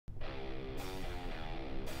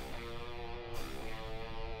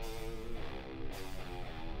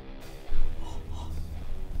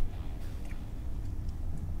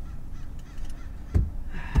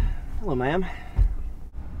Hello, ma'am.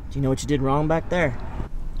 Do you know what you did wrong back there?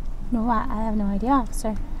 No, I have no idea,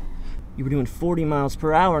 officer. You were doing 40 miles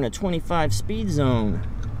per hour in a 25 speed zone.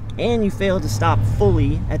 And you failed to stop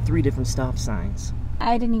fully at 3 different stop signs.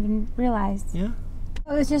 I didn't even realize. Yeah?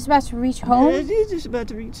 I was just about to reach home. You're just about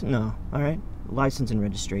to reach? No. All right. License and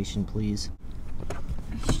registration, please.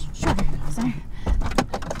 Sure, officer.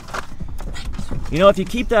 You know, if you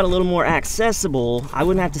keep that a little more accessible, I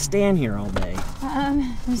wouldn't have to stand here all day.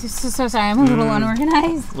 I'm so sorry. I'm a little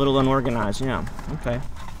unorganized. A little unorganized, yeah. Okay.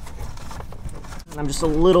 I'm just a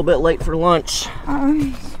little bit late for lunch.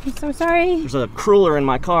 I'm so sorry. There's a cruller in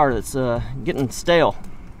my car that's getting stale.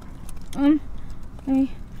 Okay. And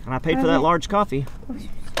I paid for that large coffee.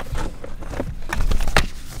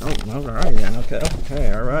 Oh, all right then.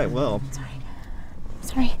 Okay, all right. Well.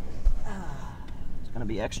 Sorry. It's gonna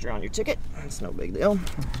be extra on your ticket. It's no big deal.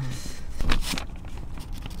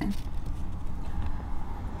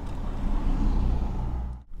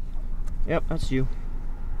 Yep, that's you.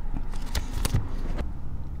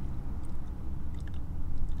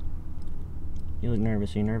 You look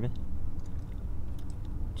nervous. Are you nervous?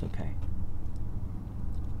 It's okay.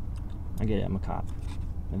 I get it. I'm a cop.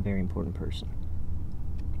 I'm a very important person.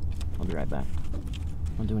 I'll be right back.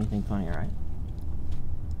 Don't do anything funny, all right?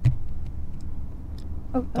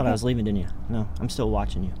 Oh, Thought I was leaving, didn't you? No, I'm still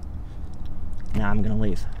watching you. Now I'm gonna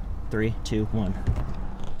leave. 3, 2, 1.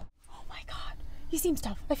 Oh my God. He seems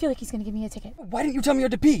tough. I feel like he's gonna give me a ticket. Why didn't you tell me you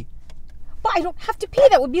had to pee? But I don't have to pee.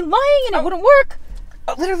 That would be lying and it wouldn't work.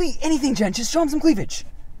 Literally anything, Jen. Just show him some cleavage.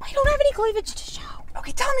 I don't have any cleavage to show.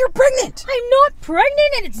 Okay, tell him you're pregnant. I'm not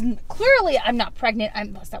pregnant, and it's clearly I'm not pregnant.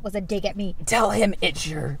 Unless that was a dig at me. Tell him it's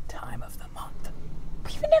your time of the month.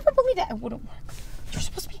 You would never believe that. It wouldn't work. You're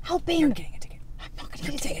supposed to be helping. You're getting a ticket. I'm not going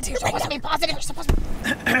to get a ticket. You're supposed to be positive. You're supposed to.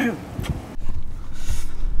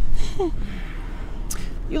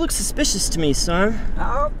 You look suspicious to me, son.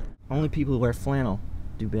 Oh. Only people who wear flannel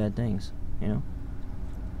do bad things, you know?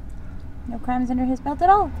 No crimes under his belt at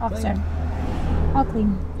all, officer. Clean. All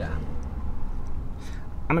clean. Yeah.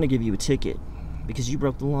 I'm gonna give you a ticket because you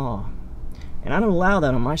broke the law. And I don't allow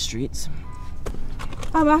that on my streets.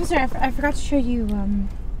 Officer, I forgot to show you,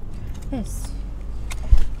 this.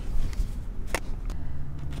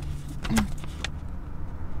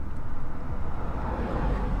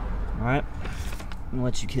 Alright, I'm gonna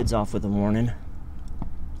let you kids off with a warning.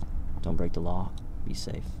 Don't break the law. Be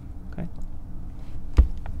safe, okay?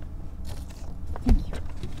 Thank you.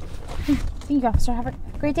 Thank you, officer. Have a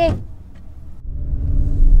great day.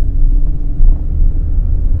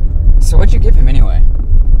 So what'd you give him anyway?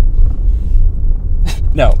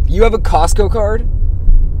 No, you have a Costco card?